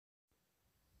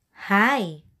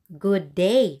Hi, good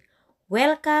day.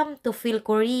 Welcome to Phil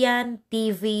Korean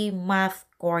TV Math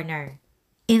Corner.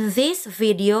 In this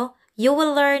video, you will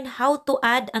learn how to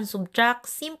add and subtract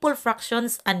simple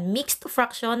fractions and mixed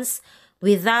fractions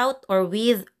without or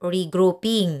with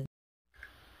regrouping.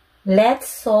 Let's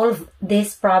solve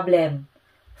this problem.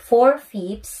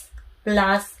 4/5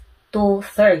 plus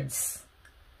 2/3.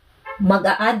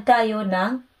 Mag-a-add tayo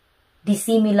ng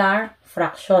dissimilar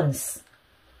fractions.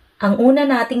 Ang una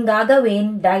nating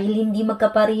gagawin dahil hindi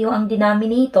magkapareho ang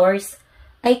denominators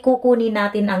ay kukunin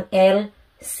natin ang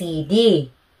LCD.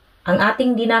 Ang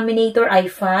ating denominator ay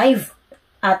 5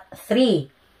 at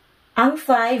 3. Ang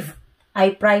 5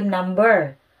 ay prime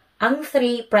number. Ang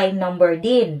 3 prime number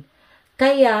din.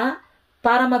 Kaya,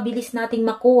 para mabilis nating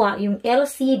makuha yung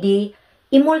LCD,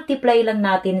 i-multiply lang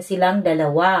natin silang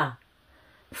dalawa.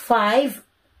 5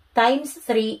 times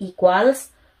 3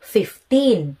 equals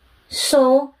 15.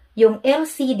 So, yung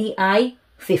LCD ay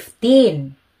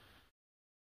 15.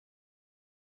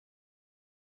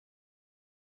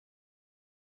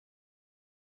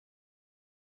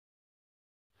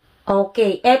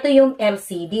 Okay, eto yung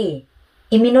LCD.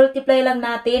 I-multiply lang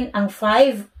natin ang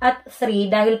 5 at 3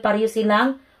 dahil pareho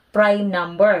silang prime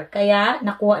number. Kaya,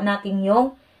 nakuha natin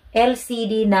yung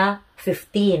LCD na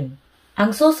 15.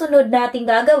 Ang susunod nating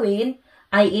gagawin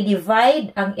ay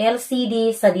i-divide ang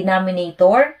LCD sa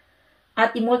denominator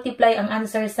at i-multiply ang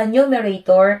answer sa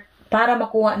numerator para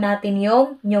makuha natin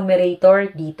yung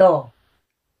numerator dito.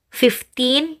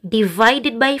 15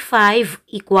 divided by 5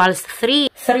 equals 3.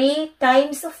 3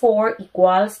 times 4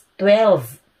 equals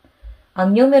 12.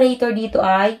 Ang numerator dito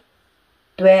ay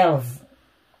 12.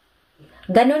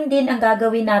 Ganon din ang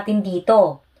gagawin natin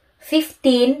dito.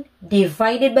 15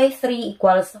 divided by 3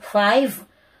 equals 5.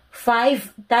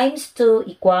 5 times 2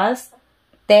 equals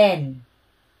 10.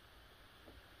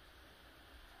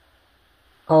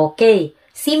 Okay,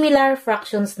 similar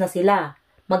fractions na sila.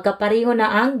 Magkapareho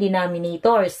na ang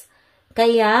denominators.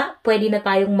 Kaya, pwede na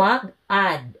tayong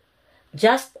mag-add.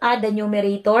 Just add the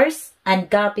numerators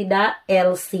and copy the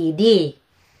LCD.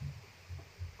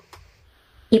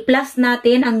 I-plus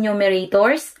natin ang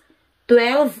numerators.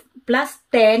 12 plus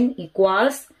 10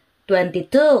 equals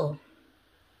 22.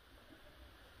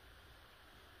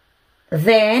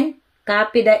 Then,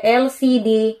 copy the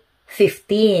LCD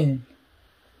 15.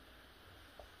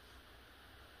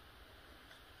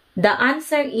 The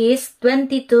answer is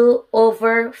 22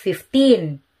 over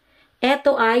 15.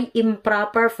 Ito ay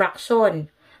improper fraction.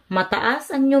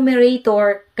 Mataas ang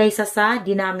numerator kaysa sa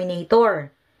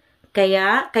denominator.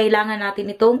 Kaya, kailangan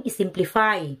natin itong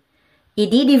isimplify.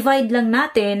 I-divide lang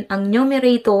natin ang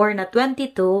numerator na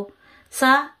 22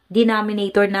 sa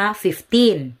denominator na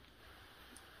 15.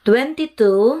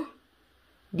 22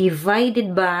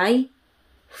 divided by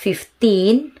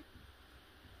 15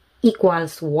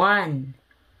 equals 1.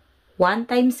 1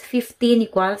 times 15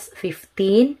 equals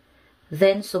 15.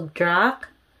 Then,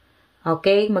 subtract.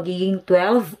 Okay, magiging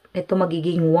 12. Ito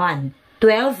magiging 1.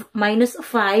 12 minus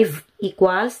 5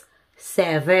 equals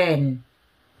 7.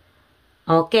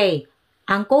 Okay,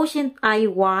 ang quotient ay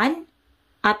 1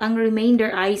 at ang remainder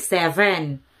ay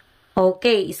 7.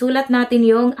 Okay, isulat natin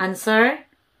yung answer.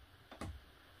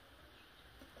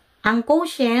 Ang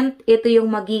quotient, ito yung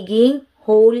magiging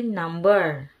whole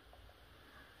number.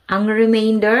 Ang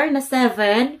remainder na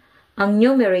 7, ang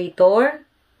numerator,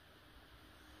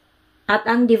 at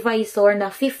ang divisor na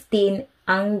 15,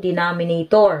 ang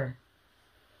denominator.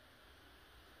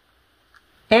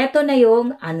 Ito na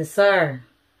yung answer.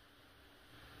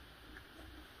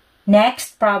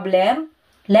 Next problem,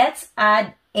 let's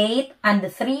add 8 and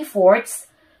 3/4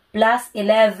 plus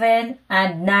 11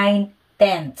 and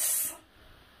 9/10.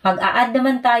 Mag-a-add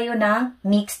naman tayo ng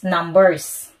mixed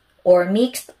numbers or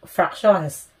mixed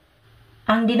fractions.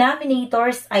 Ang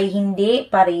denominators ay hindi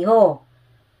pareho.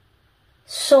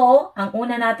 So, ang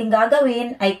una natin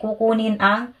gagawin ay kukunin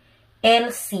ang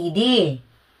LCD.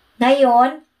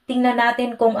 Ngayon, tingnan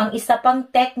natin kung ang isa pang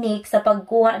technique sa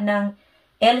pagkuha ng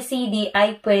LCD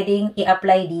ay pwedeng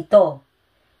i-apply dito.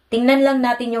 Tingnan lang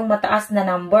natin yung mataas na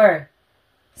number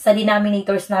sa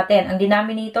denominators natin. Ang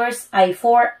denominators ay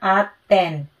 4 at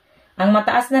 10. Ang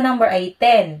mataas na number ay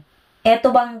 10.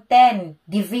 Eto bang 10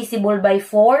 divisible by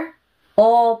 4?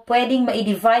 O pwedeng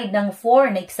ma-divide ng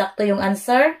 4 na eksakto yung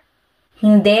answer?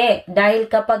 Hindi, dahil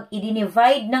kapag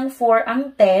i-divide ng 4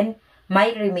 ang 10,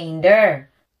 may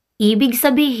remainder. Ibig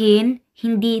sabihin,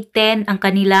 hindi 10 ang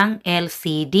kanilang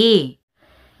LCD.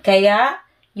 Kaya,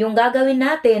 yung gagawin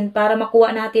natin para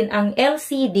makuha natin ang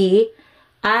LCD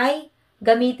ay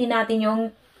gamitin natin yung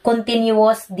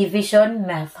continuous division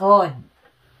method.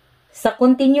 Sa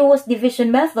continuous division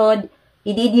method,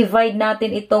 i-divide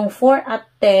natin itong 4 at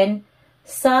 10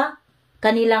 sa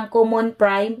kanilang common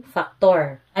prime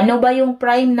factor. Ano ba yung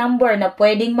prime number na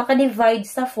pwedeng makadivide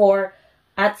sa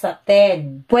 4 at sa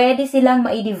 10? Pwede silang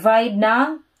ma-divide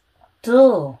ng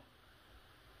 2.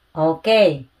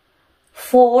 Okay.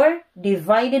 4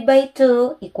 divided by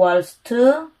 2 equals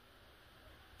 2.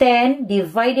 10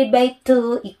 divided by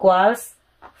 2 equals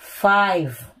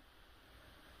 5.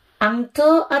 Ang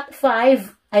 2 at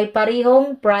 5 ay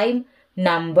parehong prime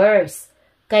numbers.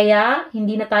 Kaya,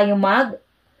 hindi na tayo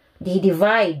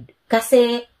mag-divide.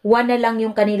 Kasi, 1 na lang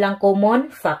yung kanilang common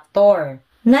factor.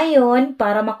 Ngayon,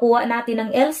 para makuha natin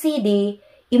ang LCD,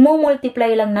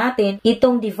 i-multiply lang natin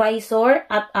itong divisor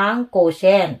at ang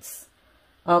quotients.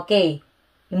 Okay.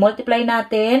 I-multiply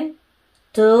natin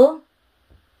 2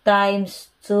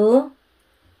 times 2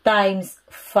 times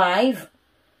 5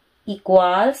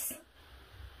 equals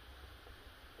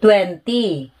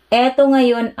 20. Ito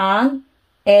ngayon ang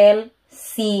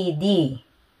LCD.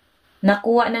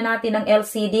 Nakuha na natin ang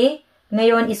LCD.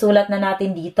 Ngayon, isulat na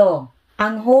natin dito.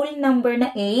 Ang whole number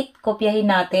na 8, kopyahin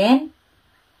natin.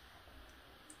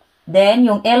 Then,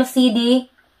 yung LCD,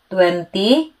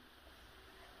 20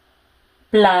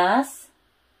 plus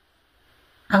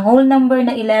ang whole number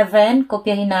na 11,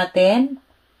 kopyahin natin.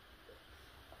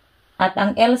 At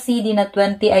ang LCD na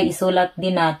 20 ay isulat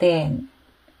din natin.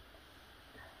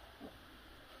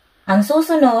 Ang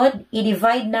susunod,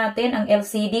 i-divide natin ang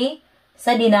LCD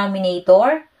sa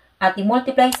denominator at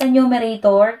i-multiply sa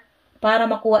numerator para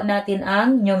makuha natin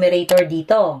ang numerator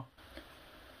dito.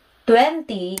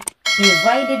 20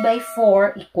 divided by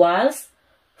 4 equals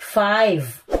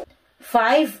 5.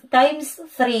 5 times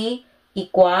 3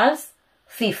 equals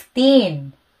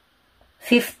 15.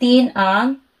 15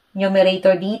 ang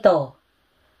numerator dito.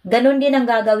 Ganon din ang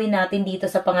gagawin natin dito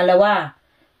sa pangalawa.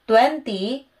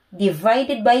 20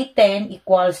 divided by 10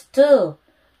 equals 2.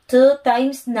 2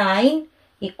 times 9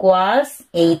 equals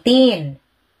 18.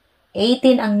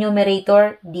 18 ang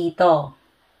numerator dito.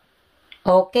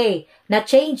 Okay,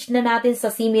 na-change na natin sa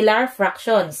similar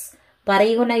fractions.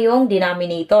 Pareho na yung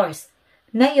denominators.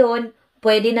 Ngayon,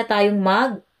 pwede na tayong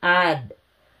mag-add.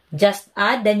 Just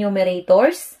add the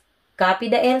numerators, copy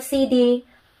the LCD,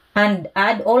 and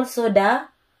add also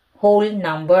the whole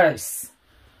numbers.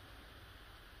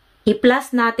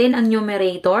 I-plus natin ang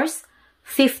numerators.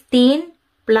 15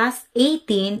 plus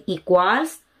 18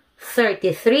 equals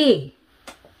 33.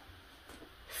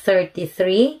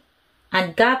 33.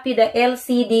 And copy the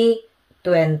LCD,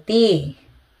 20.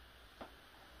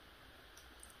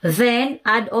 Then,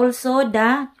 add also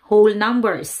the whole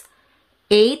numbers.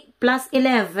 8 plus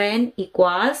 11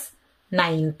 equals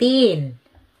 19.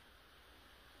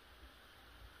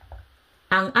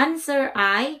 Ang answer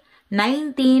ay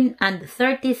 19 and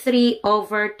 33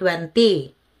 over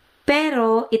 20.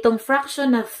 Pero, itong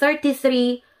fraction na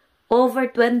 33 over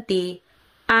 20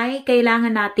 ay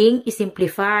kailangan nating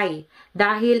isimplify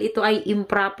dahil ito ay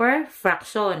improper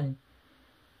fraction.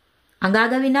 Ang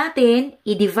gagawin natin,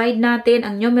 i-divide natin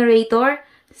ang numerator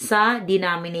sa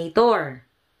denominator.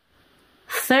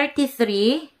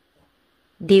 33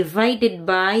 divided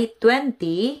by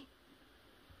 20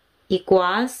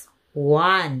 equals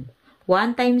 1.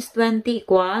 1 times 20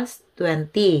 equals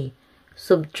 20.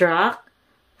 Subtract.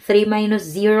 3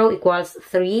 minus 0 equals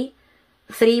 3.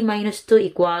 3 minus 2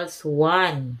 equals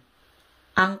 1.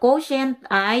 Ang quotient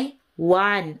ay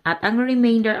 1 at ang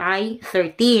remainder ay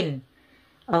 13.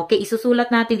 Okay, isusulat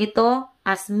natin ito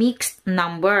as mixed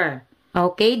number.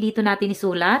 Okay, dito natin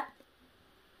isulat.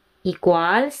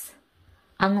 Equals.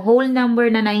 Ang whole number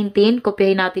na 19,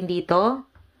 kopyahin natin dito.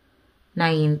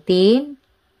 19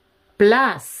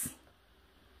 plus.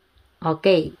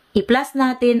 Okay, i-plus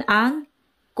natin ang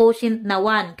quotient na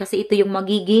 1 kasi ito yung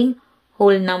magiging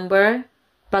whole number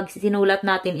pag sinulat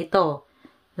natin ito.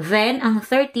 Then, ang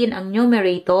 13 ang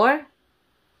numerator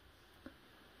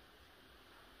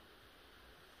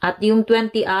at yung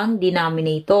 20 ang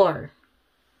denominator.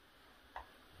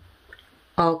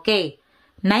 Okay,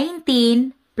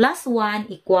 19 plus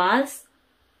 1 equals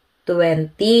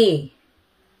 20.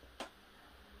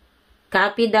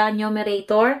 Copy the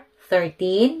numerator,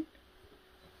 13.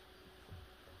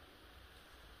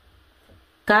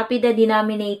 Copy the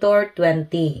denominator,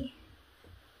 20.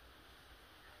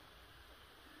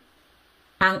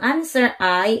 Ang answer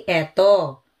ay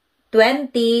eto,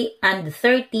 20 and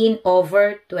 13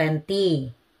 over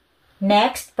 20.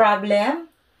 Next problem,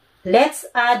 let's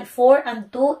add 4 and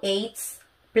 2 eighths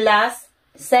plus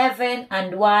 7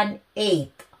 and 1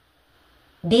 eighth.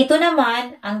 Dito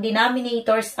naman, ang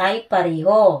denominators ay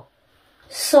pareho.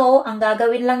 So, ang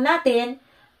gagawin lang natin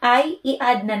ay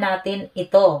i-add na natin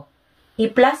ito.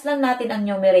 I-plus lang natin ang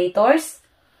numerators,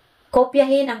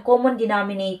 kopyahin ang common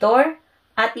denominator,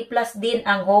 at i-plus din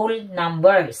ang whole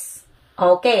numbers.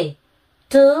 Okay,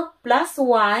 2 plus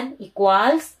 1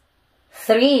 equals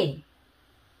 3.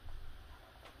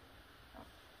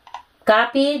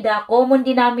 Copy the common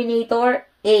denominator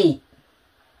 8.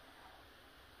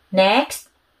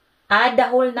 Next, add the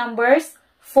whole numbers.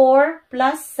 4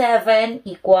 plus 7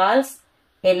 equals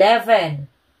 11.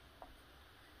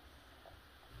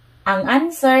 Ang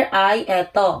answer ay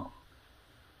ito.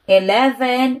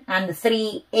 11 and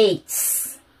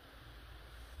 3/8.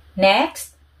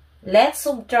 Next, let's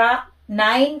subtract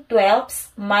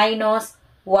 9/12 minus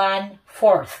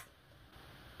 1/4.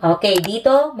 Okay,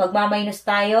 dito magmaminus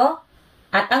tayo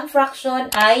at ang fraction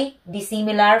ay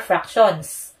dissimilar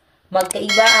fractions.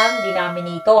 Magkaiba ang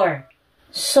denominator.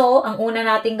 So, ang una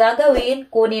nating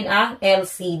gagawin, kunin ang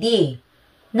LCD.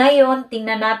 Ngayon,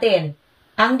 tingnan natin.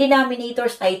 Ang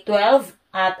denominators ay 12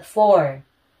 at 4.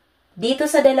 Dito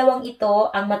sa dalawang ito,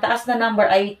 ang mataas na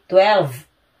number ay 12.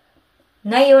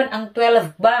 Ngayon, ang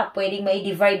 12 ba pwedeng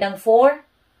mai-divide ng 4?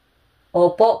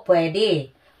 Opo,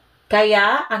 pwede.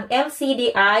 Kaya, ang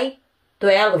LCD ay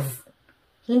 12.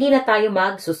 Hindi na tayo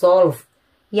mag-solve.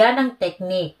 Yan ang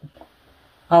technique.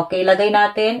 Okay, lagay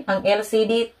natin ang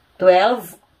LCD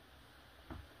 12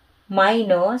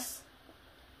 minus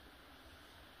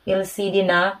LCD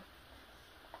na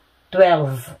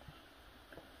 12.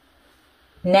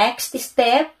 Next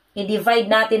step, i-divide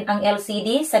natin ang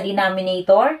LCD sa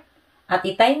denominator at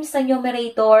i-times sa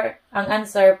numerator ang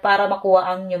answer para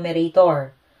makuha ang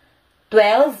numerator.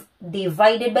 12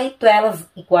 divided by 12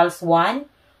 equals 1.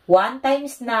 1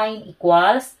 times 9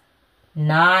 equals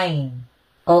 9.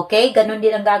 Okay, ganun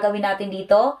din ang gagawin natin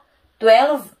dito.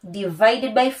 12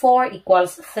 divided by 4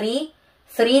 equals 3.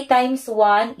 3 times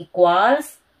 1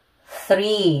 equals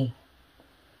 3.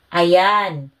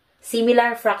 Ayan.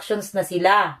 Similar fractions na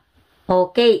sila.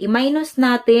 Okay, i-minus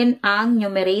natin ang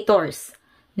numerators.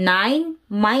 9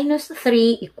 minus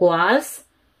 3 equals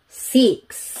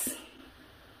 6.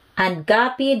 And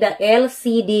copy the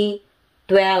LCD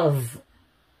 12.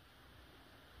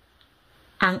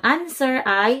 Ang answer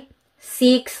ay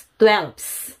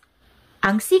 6/12.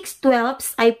 Ang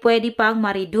 6/12 ay pwede pang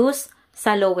ma-reduce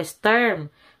sa lowest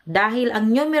term dahil ang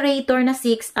numerator na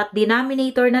 6 at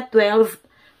denominator na 12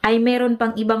 ay meron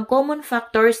pang ibang common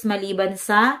factors maliban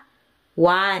sa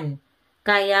 1.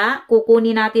 Kaya,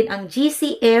 kukunin natin ang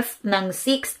GCF ng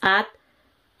 6 at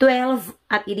 12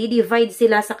 at i-divide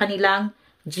sila sa kanilang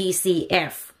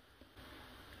GCF.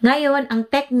 Ngayon, ang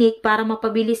technique para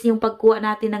mapabilis yung pagkuha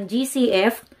natin ng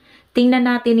GCF, tingnan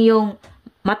natin yung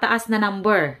mataas na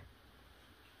number.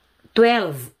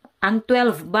 12. Ang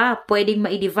 12 ba pwedeng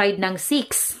ma-divide ng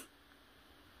 6?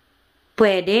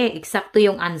 Pwede. Eksakto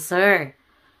yung answer.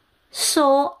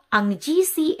 So, ang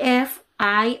GCF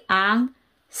ay ang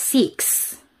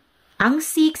 6. Ang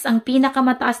 6 ang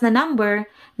pinakamataas na number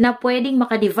na pwedeng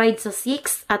makadivide sa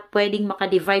 6 at pwedeng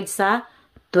makadivide sa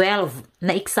 12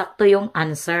 na eksakto yung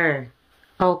answer.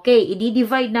 Okay,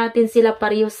 i-divide natin sila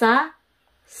pareho sa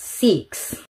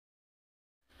 6.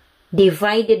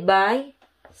 Divided by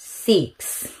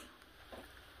 6.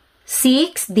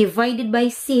 6 divided by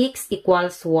 6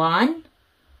 equals 1.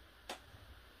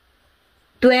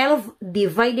 12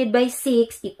 divided by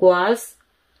 6 equals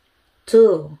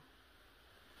 2.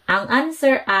 Ang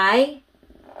answer ay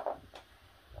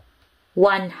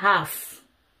 1/2.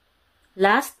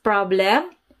 Last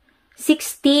problem,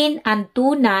 16 and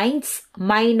 2/9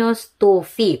 minus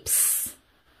 2/5.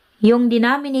 Yung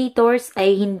denominators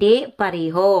ay hindi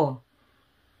pareho.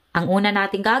 Ang una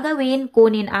natin gagawin,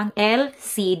 kunin ang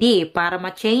LCD para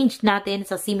ma-change natin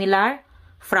sa similar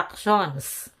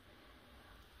fractions.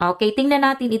 Okay, tingnan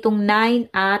natin itong 9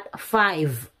 at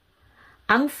 5.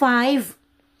 Ang 5,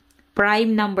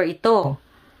 prime number ito.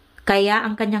 Kaya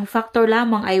ang kanyang factor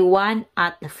lamang ay 1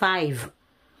 at 5.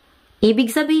 Ibig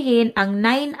sabihin, ang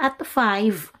 9 at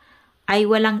 5 ay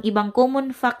walang ibang common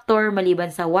factor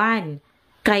maliban sa 1.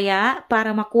 Kaya,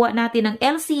 para makuha natin ang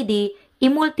LCD,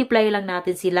 i-multiply lang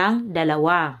natin silang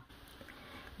dalawa.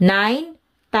 9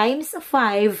 times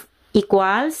 5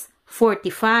 equals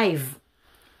 45.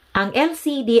 Ang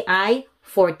LCD ay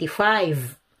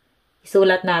 45.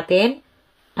 Isulat natin.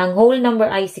 Ang whole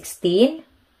number ay 16.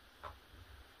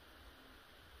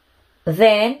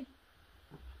 Then,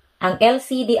 ang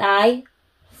LCD ay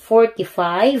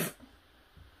 45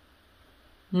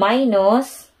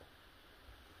 minus.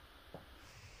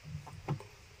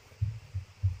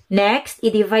 Next,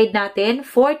 i-divide natin.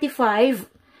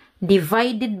 45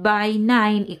 divided by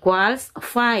 9 equals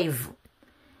 5.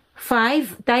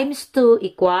 5 times 2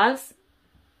 equals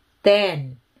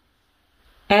 10.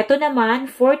 Eto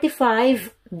naman,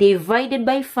 45 divided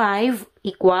by 5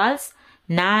 equals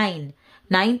 9.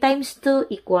 9 times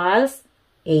 2 equals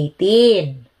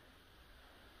 18.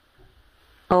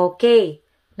 Okay,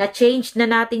 na-change na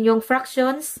natin yung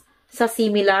fractions sa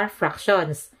similar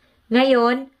fractions.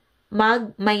 Ngayon,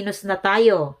 mag-minus na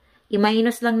tayo.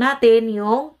 I-minus lang natin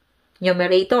yung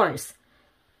numerators.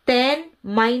 10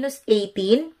 minus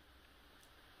 18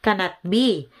 cannot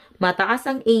be. Mataas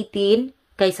ang 18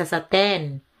 kaysa sa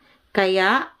 10.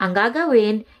 Kaya, ang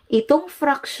gagawin, itong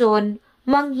fraction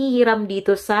manghihiram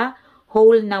dito sa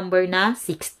whole number na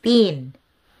 16.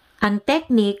 Ang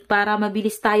technique para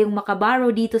mabilis tayong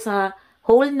makaborrow dito sa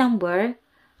whole number,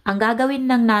 ang gagawin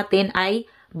lang natin ay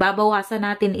babawasan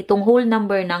natin itong whole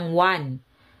number ng 1.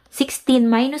 16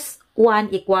 minus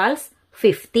 1 equals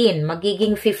 15.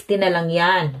 Magiging 50 na lang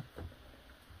yan.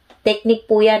 Technique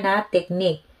po yan ha,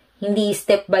 technique. Hindi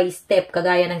step by step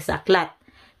kagaya ng sa aklat.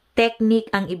 Technique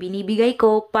ang ibinibigay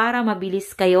ko para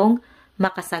mabilis kayong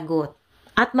makasagot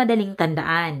at madaling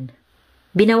tandaan.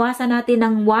 Binawasan natin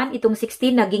ng 1 itong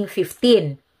 16 naging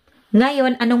 15.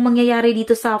 Ngayon, anong mangyayari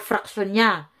dito sa fraction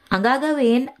niya? Ang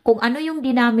gagawin, kung ano yung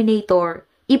denominator,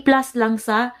 i-plus lang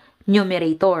sa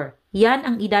numerator. Yan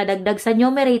ang idadagdag sa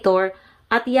numerator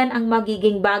at yan ang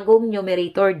magiging bagong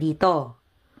numerator dito.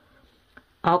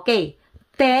 Okay,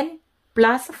 10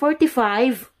 plus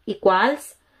 45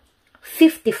 equals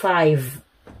 55.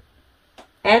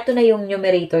 Eto na yung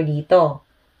numerator dito.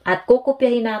 At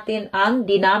kukopyahin natin ang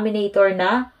denominator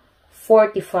na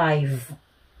 45.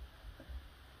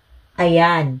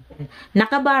 Ayan.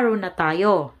 Nakaborrow na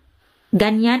tayo.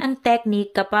 Ganyan ang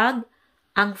technique kapag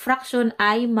ang fraction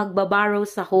ay magbaborrow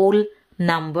sa whole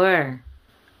number.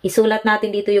 Isulat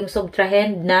natin dito yung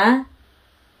subtrahend na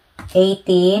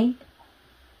 18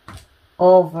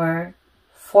 over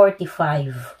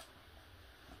 45.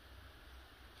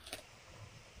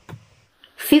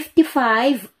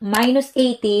 55 minus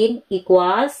 18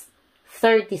 equals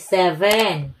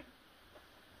 37.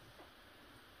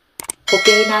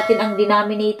 Kopyahin natin ang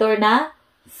denominator na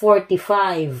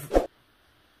 45.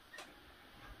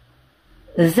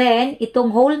 Then,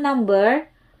 itong whole number,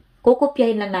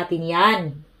 kukopyahin lang natin yan.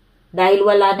 Dahil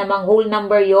wala namang whole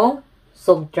number yung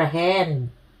subtrahend.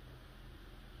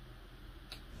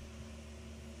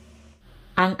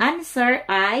 Ang answer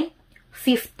ay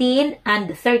 15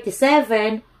 and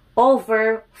 37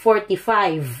 over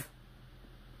 45.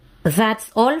 That's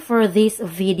all for this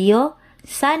video.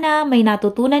 Sana may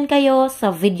natutunan kayo sa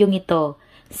video ito.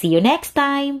 See you next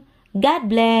time. God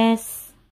bless!